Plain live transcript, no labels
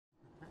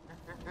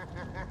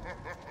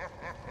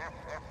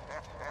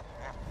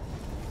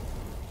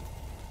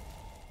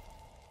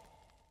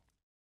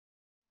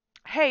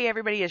Hey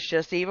everybody, it's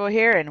Just Evil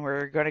here, and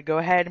we're going to go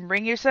ahead and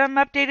bring you some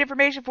update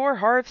information for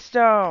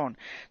Hearthstone.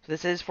 So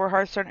this is for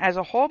Hearthstone as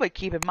a whole, but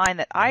keep in mind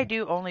that I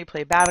do only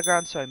play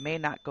Battlegrounds, so I may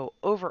not go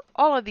over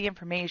all of the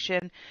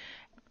information.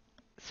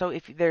 So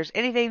if there's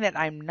anything that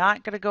I'm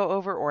not going to go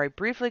over or I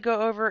briefly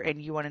go over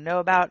and you want to know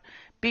about,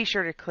 be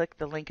sure to click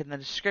the link in the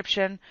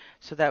description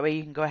so that way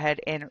you can go ahead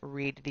and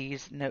read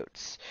these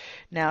notes.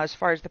 Now, as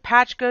far as the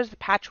patch goes, the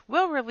patch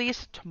will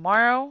release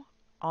tomorrow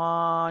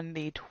on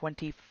the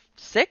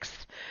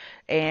 26th.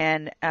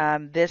 And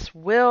this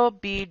will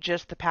be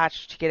just the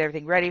patch to get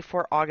everything ready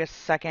for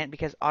August 2nd,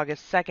 because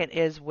August 2nd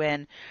is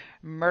when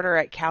Murder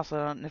at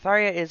Castle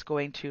Netharia is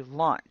going to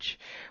launch.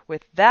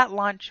 With that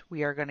launch,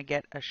 we are going to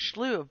get a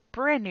slew of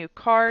brand new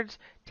cards,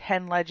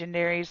 10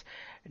 legendaries,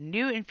 a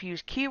new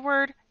infused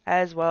keyword,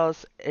 as well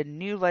as a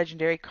new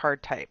legendary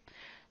card type.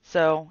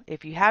 So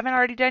if you haven't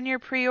already done your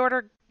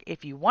pre-order,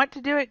 if you want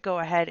to do it, go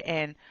ahead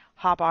and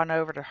hop on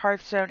over to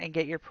Hearthstone and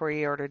get your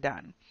pre-order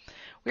done.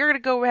 We're going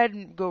to go ahead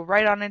and go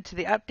right on into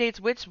the updates,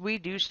 which we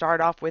do start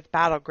off with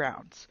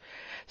Battlegrounds.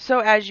 So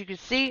as you can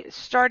see,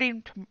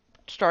 starting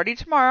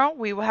tomorrow,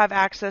 we will have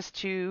access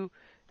to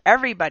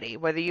everybody.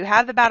 Whether you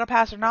have the Battle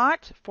Pass or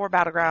not for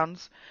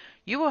Battlegrounds,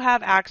 you will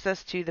have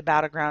access to the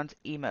Battlegrounds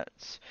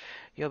emotes.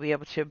 You'll be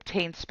able to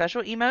obtain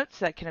special emotes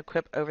that can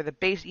equip over the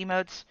base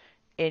emotes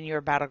in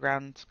your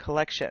Battlegrounds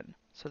collection.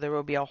 So there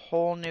will be a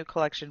whole new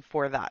collection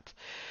for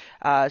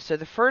that. So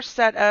the first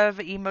set of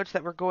emotes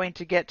that we're going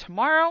to get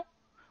tomorrow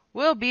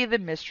will be the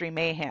Mystery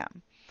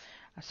Mayhem.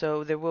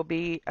 So there will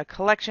be a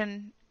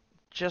collection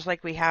just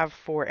like we have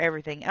for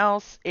everything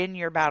else in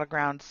your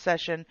Battlegrounds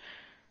session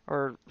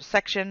or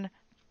section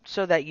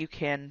so that you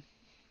can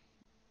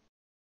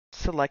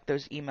select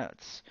those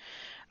emotes.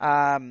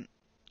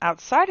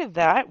 Outside of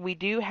that, we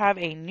do have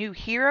a new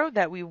hero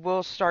that we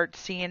will start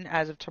seeing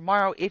as of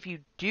tomorrow if you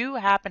do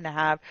happen to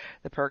have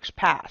the Perks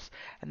Pass.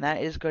 And that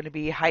is going to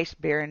be Heist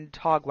Baron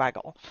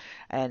Togwaggle.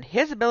 And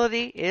his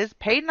ability is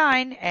pay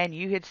 9 and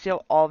you can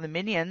steal all the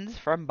minions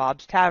from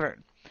Bob's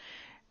Tavern.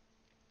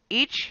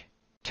 Each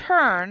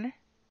turn,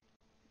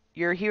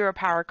 your hero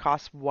power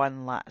costs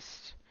 1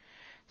 less.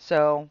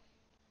 So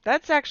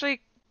that's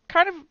actually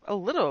kind of a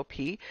little OP.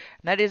 And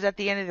that is at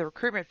the end of the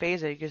recruitment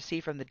phase, as you can see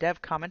from the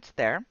dev comments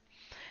there.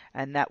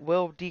 And that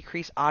will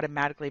decrease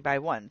automatically by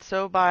 1.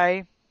 So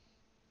by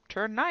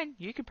turn 9,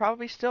 you could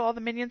probably steal all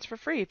the minions for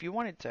free if you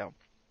wanted to.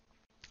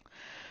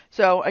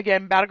 So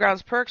again,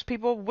 Battlegrounds perks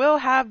people will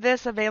have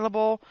this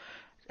available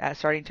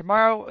starting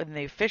tomorrow, and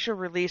the official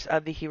release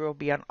of the hero will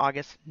be on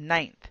August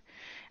 9th.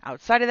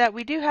 Outside of that,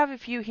 we do have a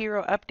few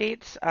hero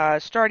updates,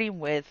 starting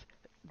with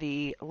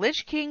the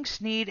Lich King,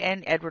 Sneed,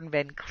 and Edwin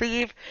Van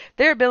Cleve.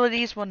 Their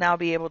abilities will now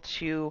be able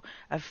to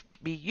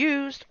be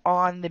used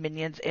on the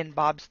minions in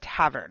Bob's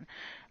Tavern.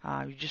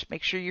 You just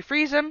make sure you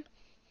freeze them.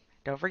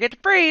 Don't forget to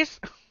freeze.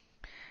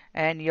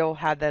 And you'll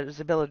have those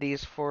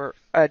abilities for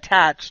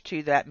attached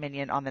to that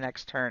minion on the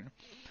next turn.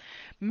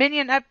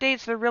 Minion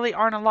updates, there really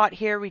aren't a lot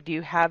here. We do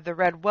have the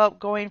Red Whelp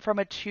going from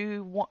a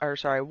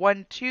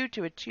 1/2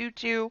 to a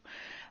 2/2.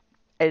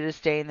 It is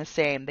staying the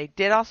same. They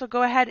did also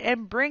go ahead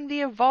and bring the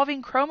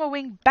Evolving Chroma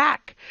Wing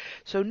back.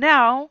 So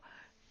now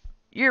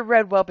your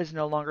Red Whelp is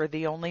no longer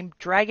the only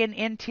dragon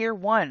in Tier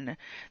 1.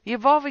 The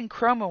Evolving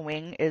Chroma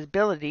Wing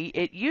ability,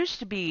 it used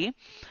to be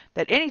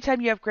that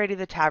anytime you upgraded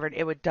the tavern,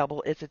 it would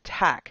double its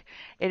attack.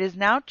 It is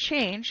now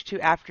changed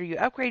to after you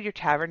upgrade your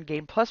tavern,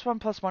 gain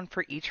 +1/+1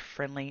 for each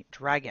friendly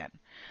dragon.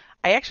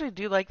 I actually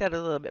do like that a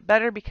little bit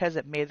better because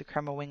it made the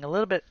Chroma Wing a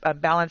little bit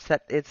unbalanced,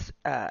 that its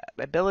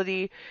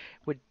ability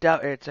would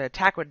its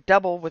attack would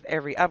double with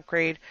every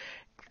upgrade,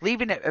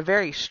 leaving it a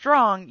very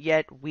strong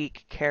yet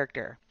weak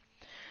character.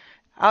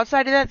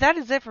 Outside of that, that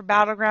is it for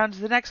Battlegrounds.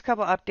 The next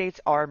couple updates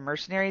are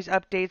Mercenaries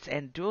updates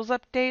and Duels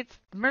updates.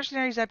 The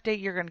Mercenaries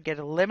update, you're going to get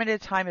a limited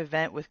time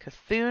event with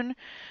Cthulhu.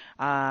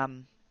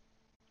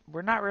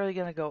 We're not really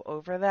going to go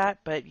over that,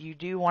 but you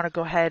do want to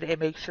go ahead and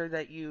make sure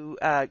that you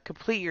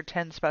complete your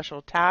 10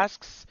 special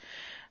tasks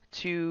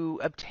to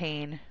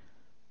obtain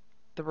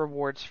the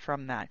rewards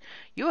from that.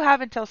 You'll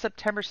have until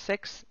September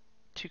 6th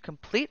to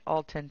complete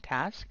all 10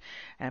 tasks,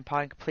 and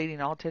upon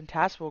completing all 10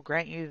 tasks, we'll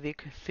grant you the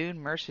Cthulhu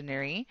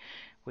Mercenary,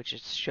 which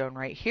is shown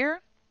right here,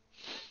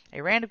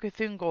 a random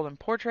Cthulhu Golden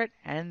Portrait,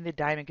 and the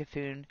Diamond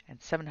Cthulhu and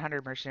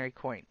 700 Mercenary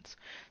Coins.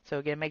 So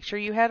again, make sure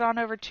you head on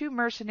over to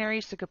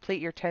Mercenaries to complete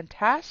your 10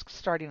 tasks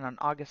starting on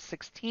August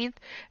 16th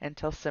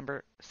until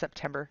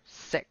September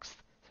 6th.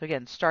 So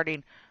again,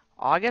 starting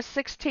August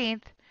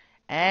 16th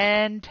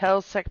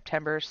until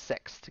September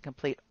 6th to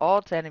complete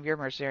all 10 of your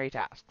Mercenary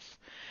tasks.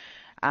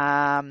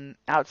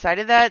 Outside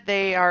of that,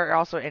 they are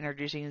also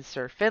introducing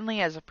Sir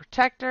Finley as a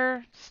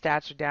protector.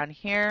 Stats are down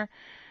here.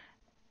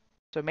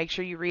 So make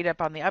sure you read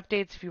up on the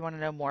updates if you want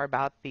to know more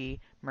about the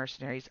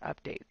Mercenaries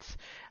updates.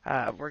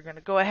 We're going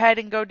to go ahead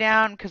and go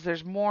down because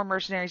there's more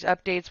Mercenaries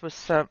updates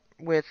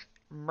with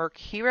Merc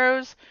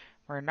Heroes.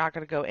 We're not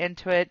going to go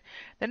into it.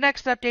 The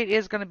next update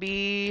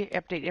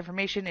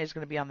information is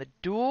going to be on the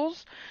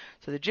duels.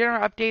 So the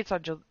general updates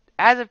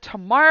as of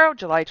tomorrow,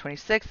 July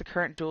 26th, the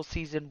current duel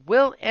season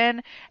will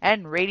end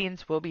and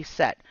ratings will be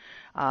set.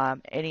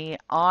 Any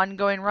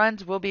ongoing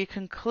runs will be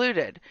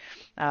concluded.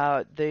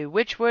 The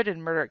Witchwood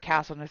and Murder at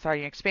Castle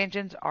Northardian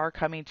expansions are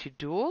coming to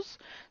duels.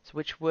 So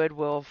Witchwood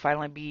will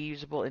finally be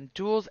usable in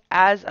duels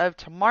as of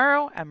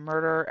tomorrow, and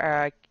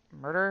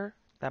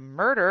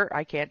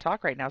I can't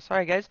talk right now,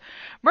 sorry guys.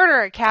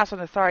 Murder at Castle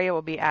Notharia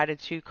will be added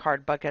to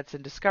card buckets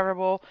and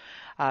discoverable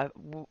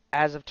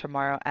as of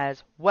tomorrow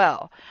as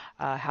well.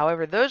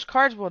 However, those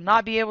cards will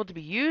not be able to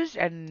be used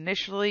and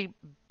initially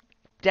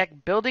deck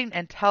building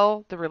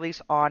until the release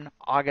on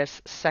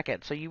August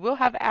 2nd. So you will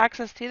have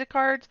access to the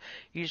cards,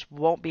 you just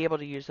won't be able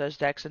to use those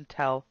decks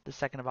until the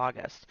 2nd of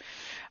August.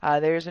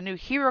 There's a new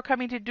hero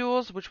coming to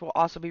duels, which will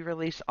also be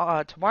released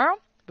tomorrow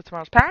with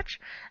tomorrow's patch,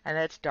 and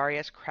that's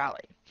Darius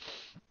Crowley.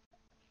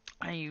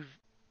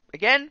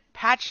 Again,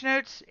 patch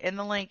notes in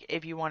the link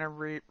if you want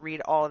to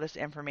read all of this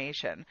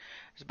information.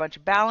 There's a bunch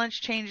of balance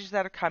changes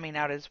that are coming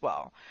out as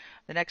well.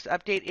 The next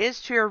update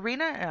is to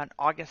Arena on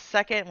August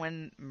 2nd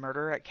when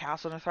Murder at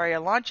Castle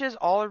Notharia launches.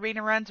 All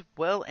Arena runs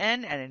will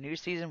end and a new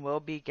season will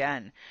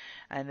begin.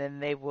 And then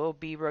they will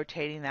be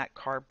rotating that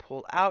card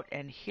pool out,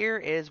 and here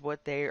is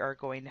what they are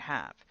going to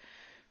have.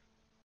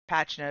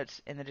 Patch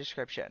notes in the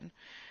description.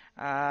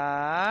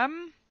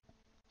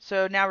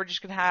 So now we're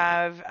just going to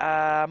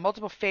have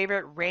multiple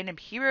favorite random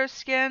hero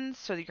skins,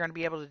 so you're going to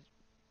be able to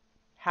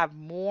have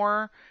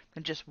more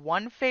than just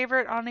one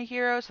favorite on a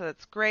hero, so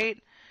that's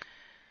great.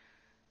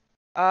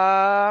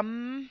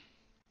 Apparently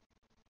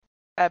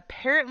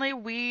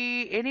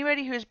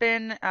anybody who's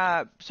been,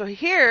 so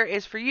here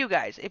is for you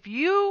guys. If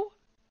you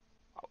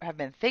have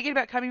been thinking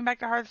about coming back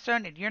to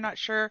Hearthstone and you're not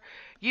sure,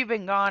 you've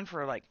been gone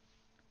for like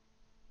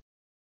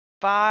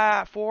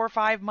 4 or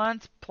 5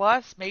 months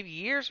plus, maybe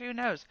years, who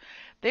knows.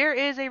 There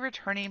is a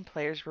returning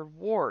player's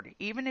reward.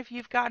 Even if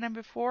you've gotten them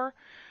before,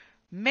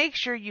 make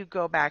sure you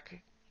go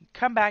back,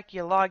 come back,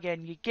 you log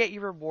in, you get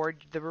your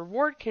reward. The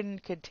reward can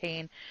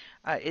contain,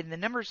 in the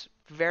numbers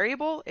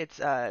variable, it's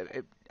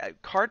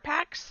card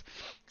packs.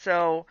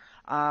 So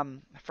a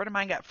friend of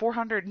mine got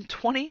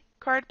 420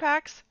 card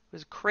packs. It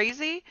was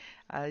crazy.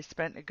 I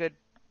spent a good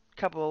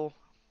couple,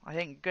 I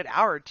think a good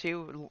hour or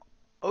two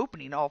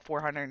opening all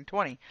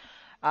 420.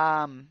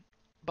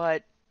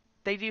 But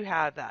they do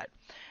have that.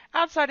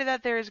 Outside of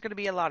that, there is going to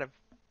be a lot of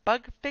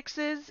bug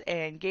fixes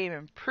and game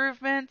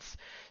improvements.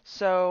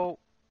 So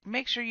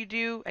make sure you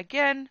do,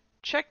 again,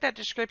 check that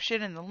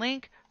description and the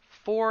link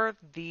for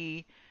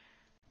the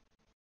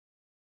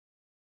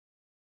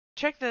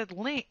check the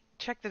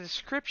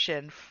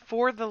description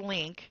for the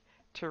link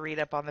to read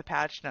up on the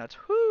patch notes.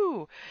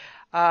 Whoo!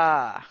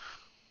 All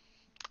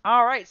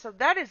right, so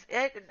that is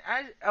it.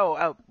 And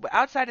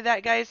outside of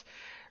that, guys,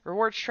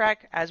 rewards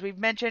track, as we've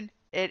mentioned,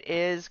 it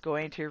is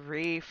going to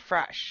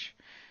refresh.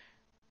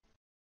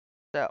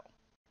 So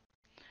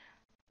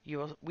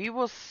we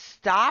will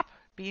stop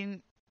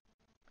being,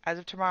 as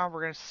of tomorrow,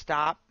 we're going to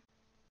stop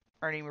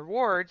earning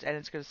rewards, and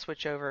it's going to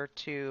switch over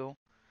to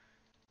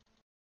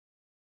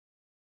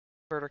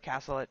Murder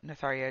Castle at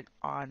Notharia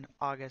on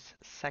August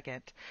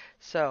 2nd.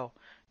 So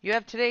you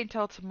have today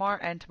until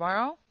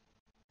tomorrow,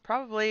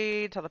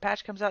 probably until the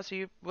patch comes out.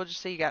 So we'll just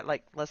say you got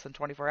like less than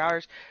 24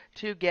 hours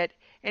to get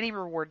any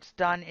rewards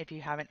done if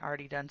you haven't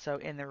already done so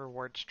in the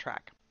rewards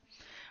track.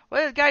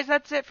 Well, guys,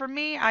 that's it for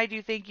me. I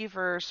do thank you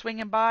for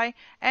swinging by,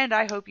 and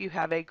I hope you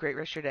have a great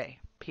rest of your day.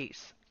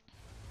 Peace.